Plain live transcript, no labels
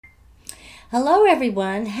Hello,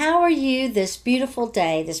 everyone. How are you this beautiful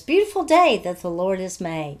day that the Lord has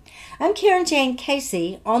made? I'm Karen Jane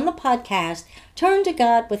Casey on the podcast Turn to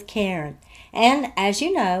God with Karen. And as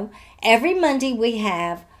you know, every Monday we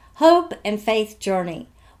have Hope and Faith Journey,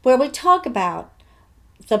 where we talk about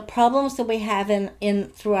the problems that we have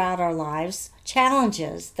in throughout our lives,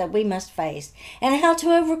 challenges that we must face, and how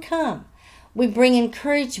to overcome. We bring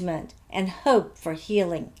encouragement and hope for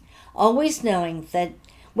healing, always knowing that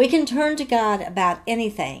we can turn to God about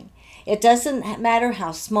anything. It doesn't matter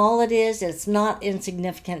how small it is, it's not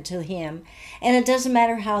insignificant to Him. And it doesn't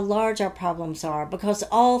matter how large our problems are, because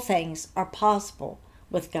all things are possible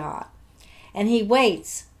with God. And He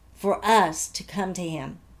waits for us to come to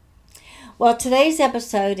Him. Well, today's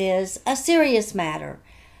episode is a serious matter,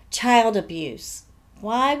 child abuse.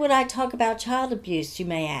 Why would I talk about child abuse, you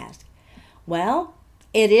may ask? Well,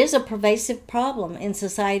 it is a pervasive problem in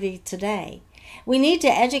society today. We need to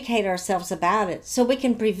educate ourselves about it so we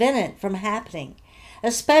can prevent it from happening.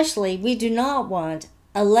 Especially, we do not want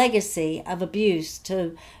a legacy of abuse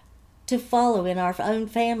to follow in our own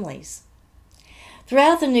families.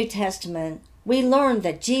 Throughout the New Testament, we learn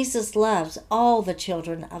that Jesus loves all the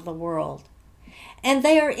children of the world. And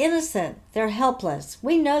they are innocent, they're helpless.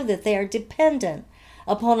 We know that they are dependent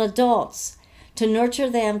upon adults to nurture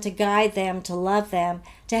them, to guide them, to love them,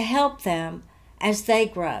 to help them as they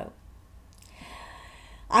grow.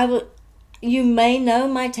 You may know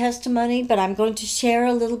my testimony, but I'm going to share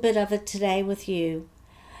a little bit of it today with you.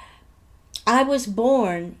 I was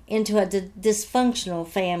born into a dysfunctional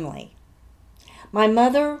family. My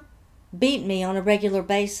mother beat me on a regular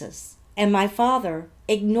basis, and my father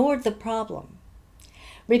ignored the problem.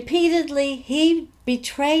 Repeatedly, he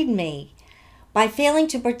betrayed me by failing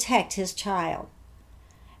to protect his child.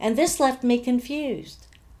 And this left me confused.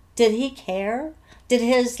 Did he care?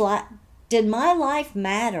 Did my life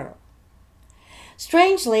matter?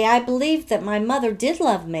 Strangely, I believed that my mother did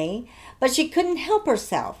love me, but she couldn't help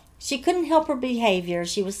herself. She couldn't help her behavior.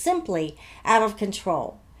 She was simply out of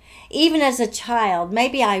control. Even as a child,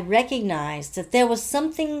 maybe I recognized that there was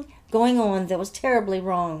something going on that was terribly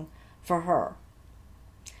wrong for her.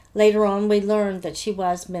 Later on, we learned that she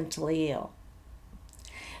was mentally ill.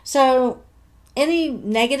 So, any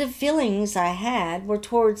negative feelings I had were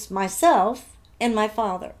towards myself and my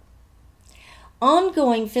father.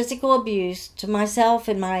 Ongoing physical abuse to myself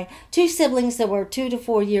and my two siblings that were 2 to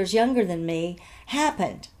 4 years younger than me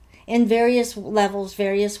happened in various levels,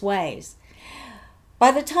 various ways. By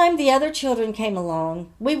the time the other children came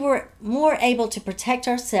along, we were more able to protect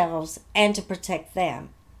ourselves and to protect them.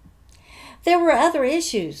 There were other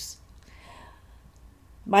issues.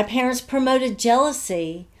 My parents promoted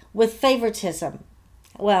jealousy with favoritism.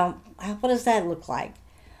 Well, what does that look like?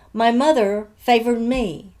 My mother favored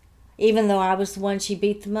me, even though I was the one she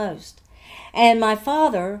beat the most. And my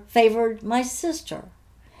father favored my sister.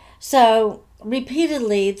 So,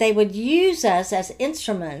 repeatedly, they would use us as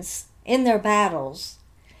instruments in their battles.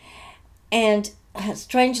 And,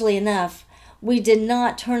 strangely enough, we did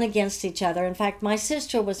not turn against each other. In fact, my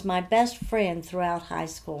sister was my best friend throughout high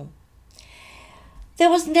school. There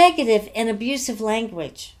was negative and abusive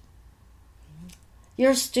language.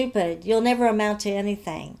 You're stupid. You'll never amount to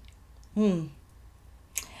anything.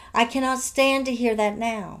 I cannot stand to hear that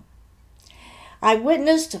now. I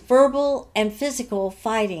witnessed verbal and physical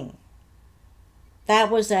fighting.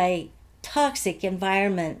 That was a toxic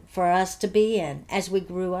environment for us to be in as we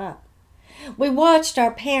grew up. We watched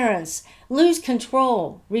our parents lose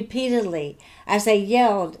control repeatedly as they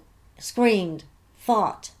yelled, screamed,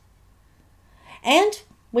 fought. And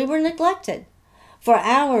we were neglected for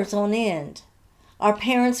hours on end. Our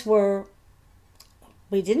parents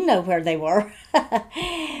we didn't know where they were.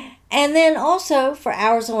 And then also for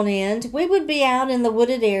hours on end, we would be out in the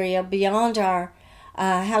wooded area beyond our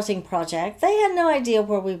housing project. They had no idea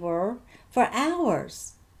where we were for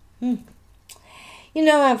hours. You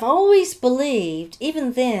know, I've always believed,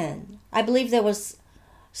 even then, I believe there was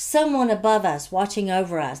someone above us watching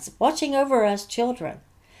over us children,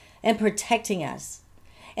 and protecting us.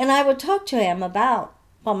 And I would talk to him about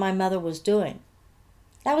what my mother was doing.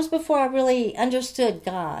 That was before I really understood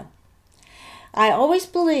God. I always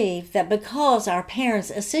believed that because our parents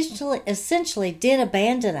essentially did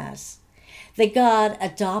abandon us, that God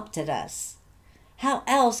adopted us. How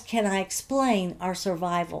else can I explain our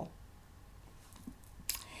survival?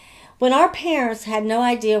 When our parents had no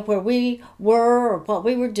idea where we were or what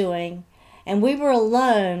we were doing, and we were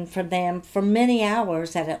alone from them for many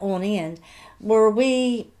hours on end, were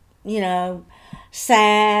we,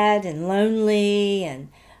 sad and lonely and,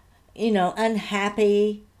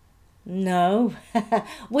 unhappy? No.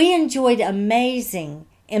 We enjoyed amazing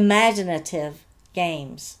imaginative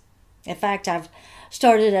games. In fact, I've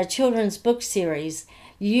started a children's book series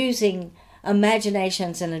using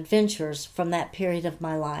imaginations and adventures from that period of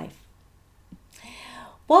my life.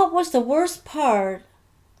 What was the worst part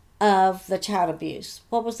of the child abuse?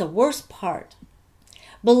 What was the worst part?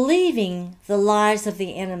 Believing the lies of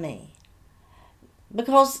the enemy.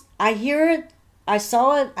 Because I hear it, I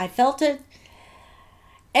saw it, I felt it.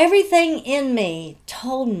 Everything in me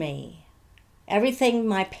told me, everything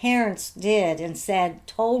my parents did and said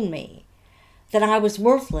told me that I was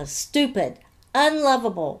worthless, stupid,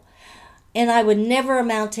 unlovable, and I would never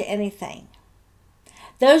amount to anything.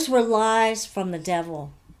 Those were lies from the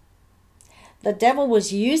devil. The devil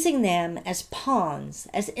was using them as pawns,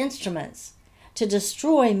 as instruments to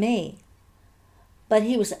destroy me, but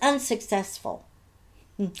he was unsuccessful.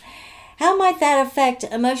 How might that affect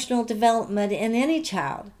emotional development in any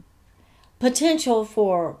child? There's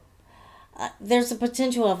a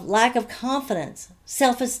potential of lack of confidence,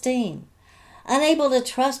 self-esteem, unable to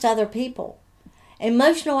trust other people,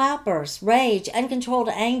 emotional outbursts, rage, uncontrolled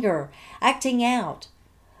anger, acting out,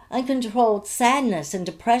 uncontrolled sadness and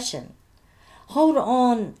depression. Hold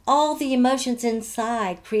on all the emotions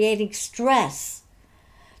inside, creating stress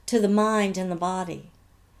to the mind and the body.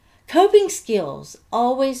 Coping skills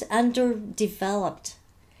always underdeveloped.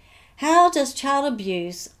 How does child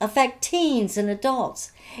abuse affect teens and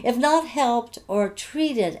adults if not helped or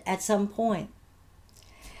treated at some point?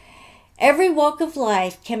 Every walk of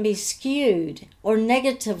life can be skewed or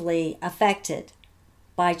negatively affected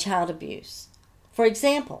by child abuse. For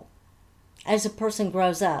example, as a person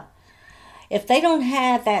grows up, if they don't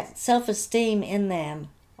have that self-esteem in them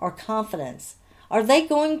or confidence, are they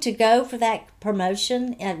going to go for that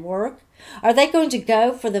promotion at work? Are they going to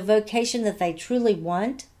go for the vocation that they truly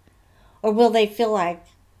want? Or will they feel like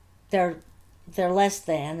they're less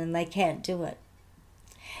than and they can't do it?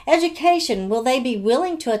 Education, will they be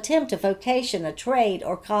willing to attempt a vocation, a trade,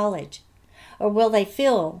 or college? Or will they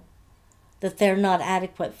feel that they're not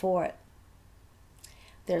adequate for it?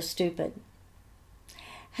 They're stupid.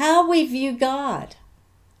 How we view God.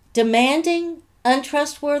 Demanding,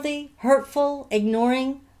 untrustworthy, hurtful,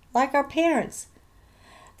 ignoring, like our parents.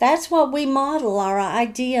 That's what we model our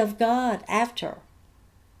idea of God after.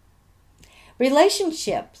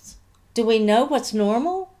 Relationships. Do we know what's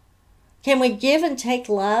normal? Can we give and take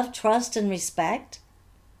love, trust, and respect?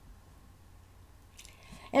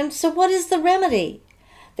 And so what is the remedy?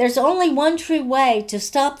 There's only one true way to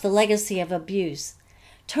stop the legacy of abuse.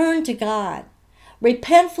 Turn to God.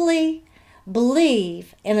 Repentfully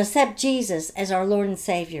believe and accept Jesus as our Lord and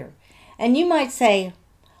Savior. And you might say,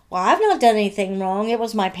 well, I've not done anything wrong. It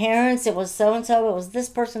was my parents. It was so-and-so. It was this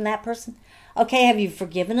person, that person. Okay, have you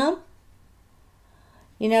forgiven them?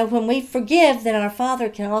 You know, when we forgive, then our Father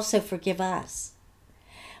can also forgive us.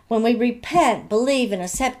 When we repent, believe, and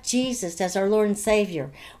accept Jesus as our Lord and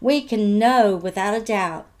Savior, we can know without a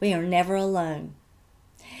doubt we are never alone.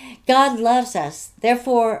 God loves us.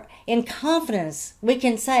 Therefore, in confidence, we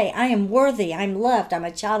can say, I am worthy, I'm loved, I'm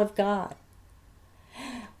a child of God.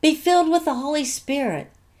 Be filled with the Holy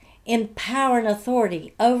Spirit in power and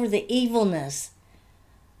authority over the evilness,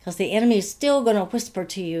 because the enemy is still going to whisper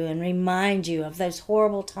to you and remind you of those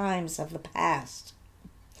horrible times of the past.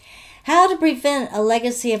 How to prevent a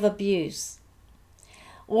legacy of abuse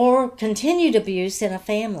or continued abuse in a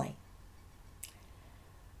family?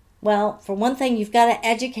 Well, for one thing, you've got to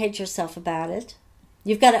educate yourself about it.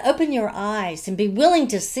 You've got to open your eyes and be willing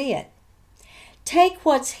to see it. Take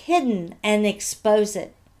what's hidden and expose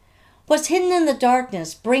it. What's hidden in the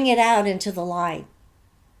darkness, bring it out into the light.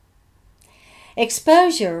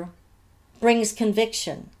 Exposure brings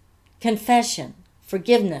conviction, confession,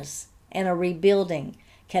 forgiveness, and a rebuilding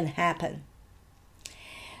can happen.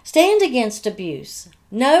 Stand against abuse.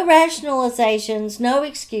 No rationalizations, no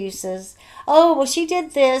excuses. Oh, well, she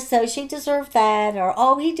did this, so she deserved that. Or,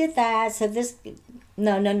 oh, he did that, so this...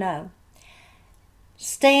 No.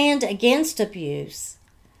 Stand against abuse.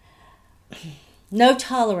 No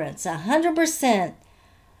tolerance. 100%.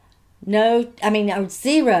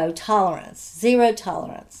 Zero tolerance. Zero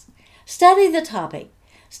tolerance. Study the topic,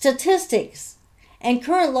 statistics, and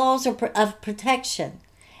current laws of protection.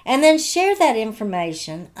 And then share that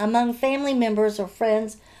information among family members or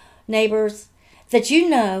friends, neighbors that you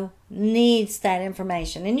know needs that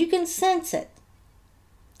information. And you can sense it.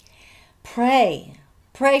 Pray.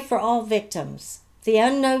 Pray for all victims, the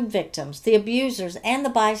unknown victims, the abusers, and the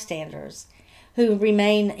bystanders who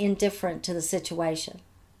remain indifferent to the situation.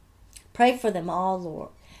 Pray for them all, Lord.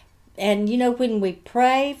 And you know, when we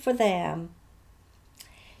pray for them,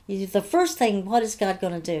 the first thing, what is God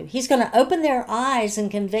going to do? He's going to open their eyes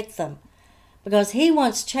and convict them. because He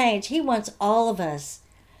wants change. He wants all of us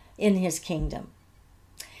in His kingdom.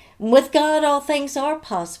 With God, all things are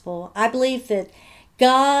possible. I believe that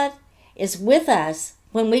God is with us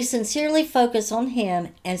when we sincerely focus on Him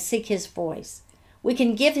and seek His voice. We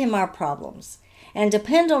can give Him our problems and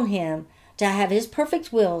depend on Him to have His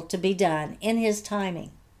perfect will to be done in His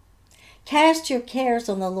timing. Cast your cares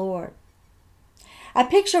on the Lord. I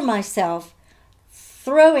picture myself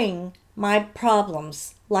throwing my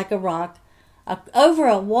problems like a rock over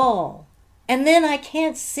a wall, and then I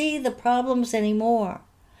can't see the problems anymore.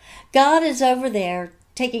 God is over there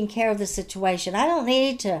taking care of the situation. I don't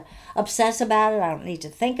need to obsess about it. I don't need to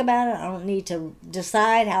think about it. I don't need to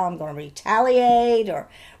decide how I'm going to retaliate or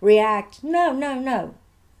react. No.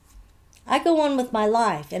 I go on with my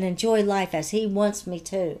life and enjoy life as He wants me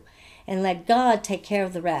to, and let God take care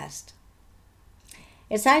of the rest.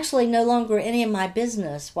 It's actually no longer any of my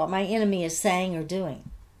business what my enemy is saying or doing.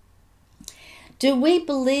 Do we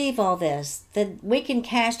believe all this, that we can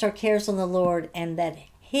cast our cares on the Lord and that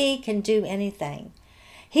He can do anything?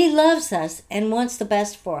 He loves us and wants the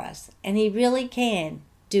best for us, and He really can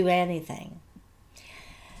do anything.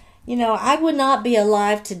 You know, I would not be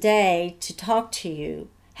alive today to talk to you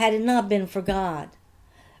had it not been for God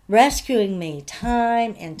rescuing me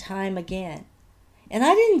time and time again. And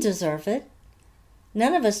I didn't deserve it.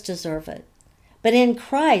 None of us deserve it. But in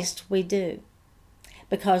Christ we do.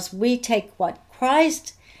 Because we take what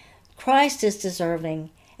Christ is deserving,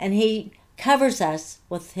 and He covers us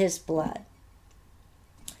with His blood.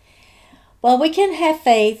 Well, we can have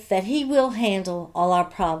faith that He will handle all our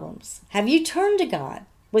problems. Have you turned to God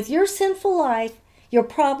with your sinful life, your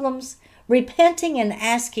problems, repenting and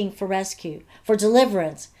asking for rescue, for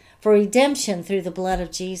deliverance, for redemption through the blood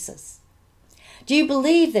of Jesus? Do you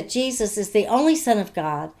believe that Jesus is the only Son of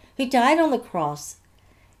God who died on the cross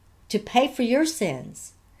to pay for your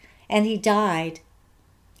sins? And He died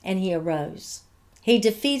and He arose. He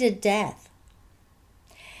defeated death.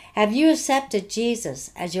 Have you accepted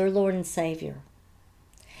Jesus as your Lord and Savior?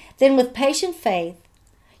 Then with patient faith,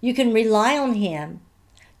 you can rely on Him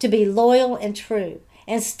to be loyal and true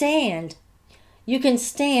and stand. You can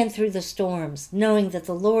stand through the storms knowing that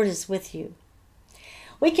the Lord is with you.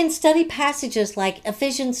 We can study passages like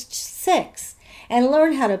Ephesians 6 and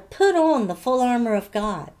learn how to put on the full armor of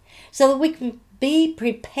God so that we can be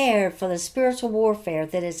prepared for the spiritual warfare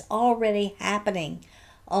that is already happening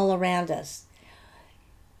all around us.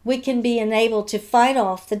 We can be enabled to fight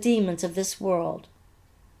off the demons of this world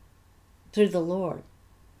through the Lord.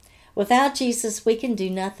 Without Jesus, we can do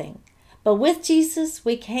nothing. But with Jesus,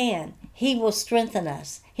 we can. He will strengthen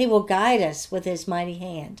us. He will guide us with His mighty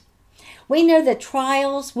hand. We know that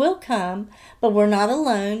trials will come, but we're not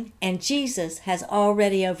alone, and Jesus has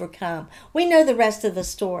already overcome. We know the rest of the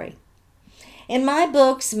story. In my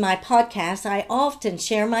books and my podcasts, I often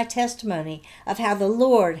share my testimony of how the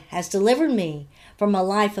Lord has delivered me from a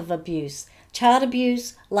life of abuse, child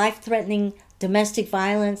abuse, life-threatening domestic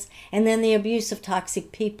violence, and then the abuse of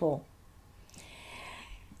toxic people.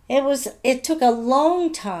 It took a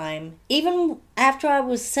long time, even after I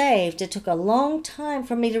was saved, it took a long time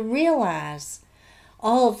for me to realize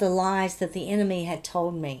all of the lies that the enemy had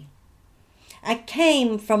told me. I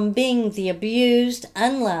came from being the abused,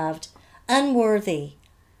 unloved, unworthy,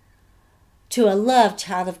 to a loved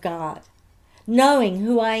child of God, knowing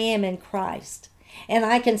who I am in Christ. And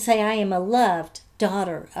I can say I am a loved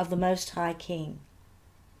daughter of the Most High King.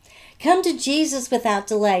 Come to Jesus without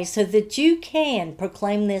delay so that you can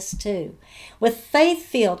proclaim this too, with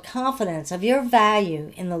faith-filled confidence of your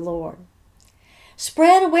value in the Lord.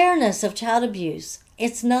 Spread awareness of child abuse.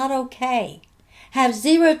 It's not okay. Have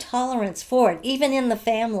zero tolerance for it, even in the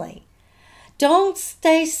family. Don't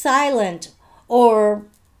stay silent or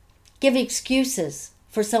give excuses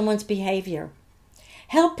for someone's behavior.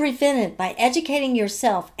 Help prevent it by educating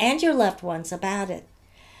yourself and your loved ones about it.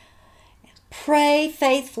 Pray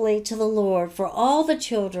faithfully to the Lord for all the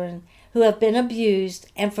children who have been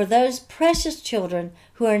abused and for those precious children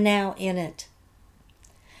who are now in it.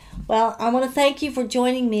 Well, I want to thank you for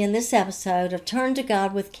joining me in this episode of Turn to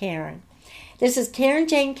God with Karen. This is Karen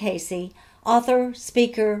Jane Casey, author,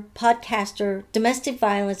 speaker, podcaster, domestic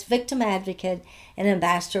violence victim advocate, and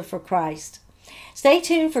ambassador for Christ. Stay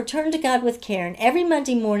tuned for Turn to God with Karen every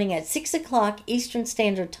Monday morning at 6 o'clock Eastern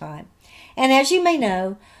Standard Time. And as you may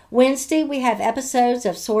know, Wednesday we have episodes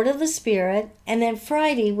of Sword of the Spirit, and then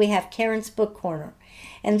Friday we have Karen's Book Corner.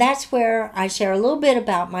 And that's where I share a little bit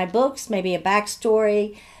about my books, maybe a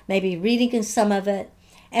backstory, maybe reading some of it,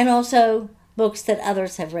 and also books that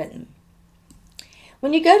others have written.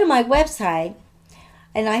 When you go to my website,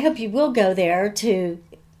 and I hope you will go there to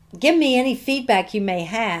give me any feedback you may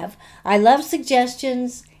have. I love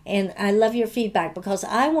suggestions and I love your feedback because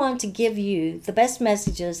I want to give you the best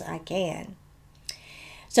messages I can.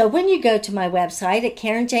 So when you go to my website at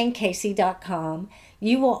KarenJaneCasey.com,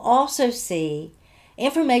 you will also see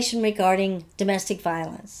information regarding domestic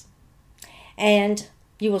violence. And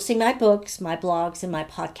you will see my books, my blogs, and my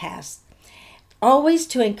podcasts, always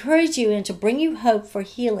to encourage you and to bring you hope for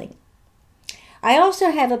healing. I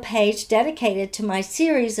also have a page dedicated to my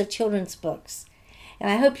series of children's books, and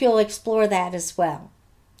I hope you'll explore that as well.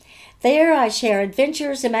 There I share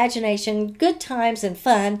adventures, imagination, good times, and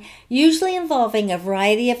fun, usually involving a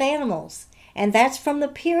variety of animals. And that's from the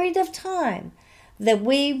period of time that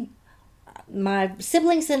my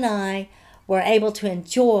siblings and I, were able to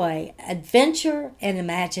enjoy adventure and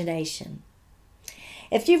imagination.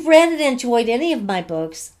 If you've read and enjoyed any of my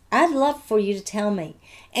books, I'd love for you to tell me.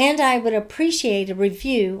 And I would appreciate a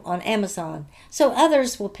review on Amazon so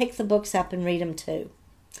others will pick the books up and read them too.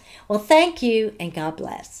 Well, thank you and God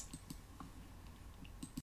bless.